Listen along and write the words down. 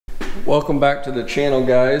Welcome back to the channel,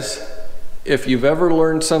 guys. If you've ever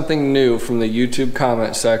learned something new from the YouTube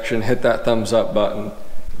comment section, hit that thumbs up button.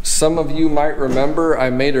 Some of you might remember I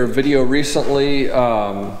made a video recently,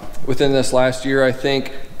 within this last year I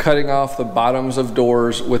think, cutting off the bottoms of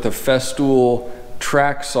doors with a Festool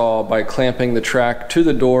track saw by clamping the track to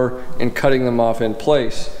the door and cutting them off in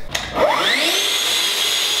place.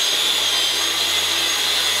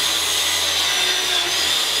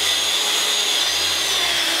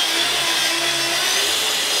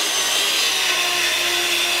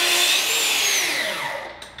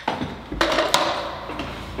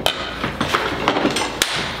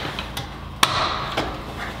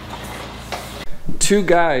 Two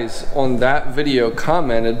guys on that video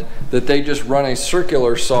commented that they just run a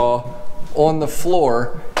circular saw on the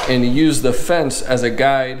floor and use the fence as a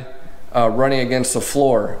guide running against the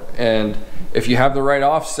floor. And if you have the right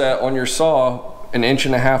offset on your saw, 1.5 inch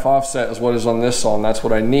offset is what is on this saw, and that's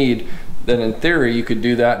what I need, then in theory you could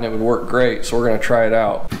do that and it would work great. So we're going to try it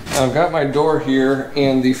out. I've got my door here,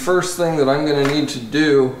 and the first thing that I'm going to need to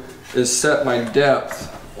do is set my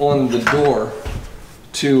depth on the door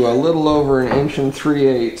to a little over 1 3/8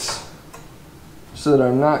 inches so that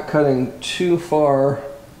I'm not cutting too far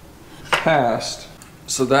past.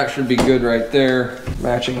 So that should be good right there,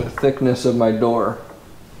 matching the thickness of my door.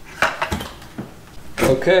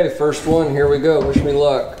 Okay, first one, here we go. Wish me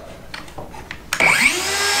luck.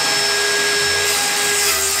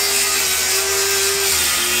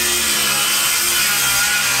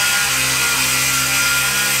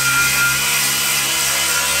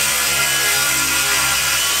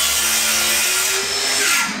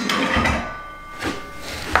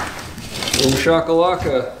 Boom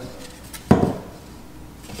shakalaka.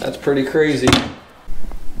 That's pretty crazy.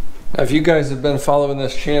 Now, if you guys have been following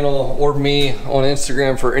this channel or me on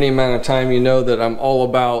Instagram for any amount of time, you know that I'm all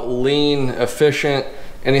about lean, efficient,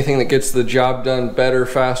 anything that gets the job done better,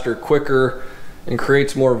 faster, quicker, and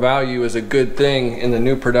creates more value is a good thing in the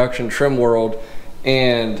new production trim world.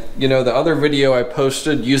 And you know, the other video I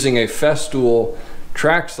posted using a Festool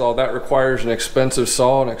track saw, that requires an expensive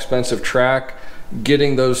saw, an expensive track,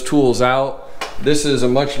 getting those tools out. This is a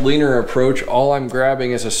much leaner approach. All I'm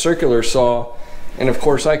grabbing is a circular saw, and of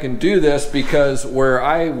course I can do this because where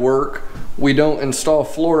I work we don't install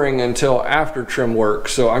flooring until after trim work,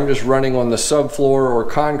 so I'm just running on the subfloor or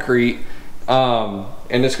concrete, and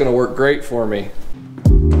it's going to work great for me.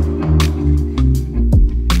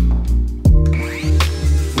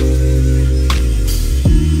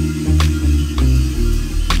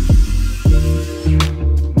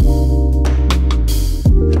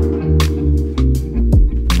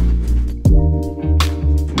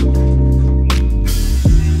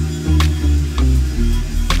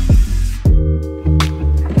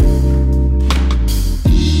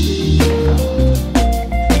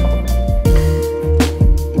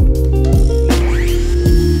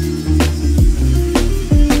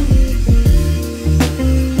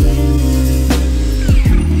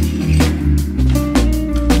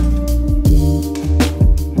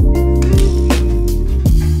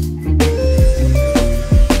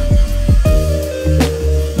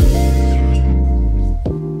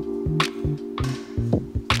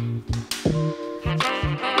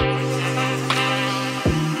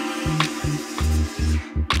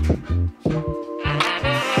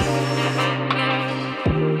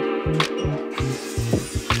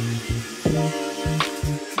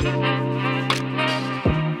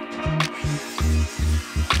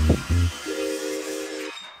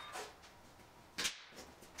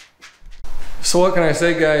 So what can I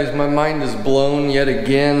say, guys? My mind is blown yet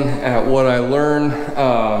again at what I learned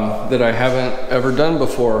that I haven't ever done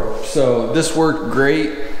before. So this worked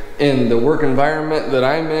great in the work environment that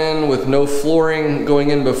I'm in with no flooring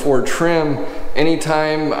going in before trim.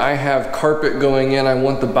 Anytime I have carpet going in, I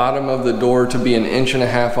want the bottom of the door to be 1.5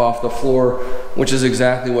 inches off the floor, which is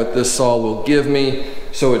exactly what this saw will give me.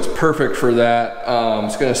 So it's perfect for that.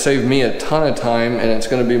 It's gonna save me a ton of time, and it's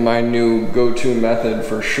gonna be my new go-to method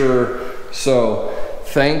for sure. So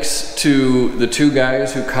thanks to the two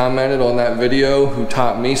guys who commented on that video, who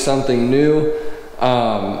taught me something new.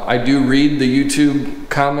 I do read the YouTube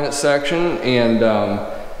comment section, and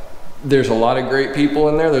there's a lot of great people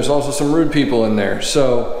in there. There's also some rude people in there.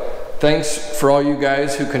 So thanks for all you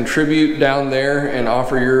guys who contribute down there and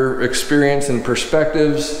offer your experience and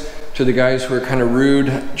perspectives. To the guys who are kind of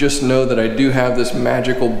rude, just know that I do have this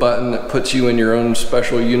magical button that puts you in your own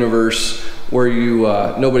special universe where you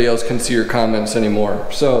nobody else can see your comments anymore.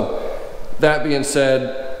 So that being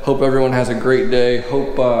said, hope everyone has a great day.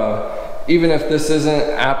 Hope even if this isn't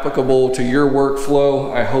applicable to your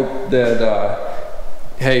workflow, I hope that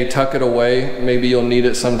hey, tuck it away. Maybe you'll need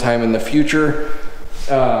it sometime in the future.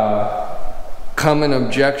 Common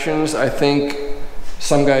objections, I think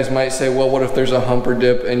some guys might say, well, what if there's a hump or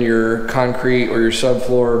dip in your concrete or your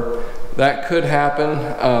subfloor? That could happen.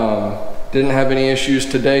 Didn't have any issues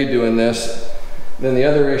today doing this. Then the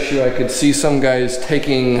other issue I could see some guys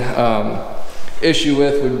taking issue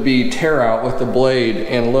with would be tear out with the blade.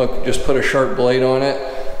 And look, just put a sharp blade on it.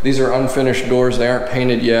 These are unfinished doors, they aren't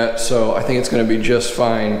painted yet, so I think it's gonna be just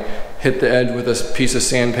fine. Hit the edge with a piece of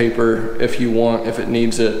sandpaper if you want, if it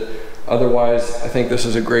needs it. Otherwise, I think this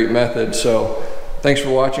is a great method. So thanks for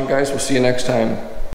watching, guys. We'll see you next time.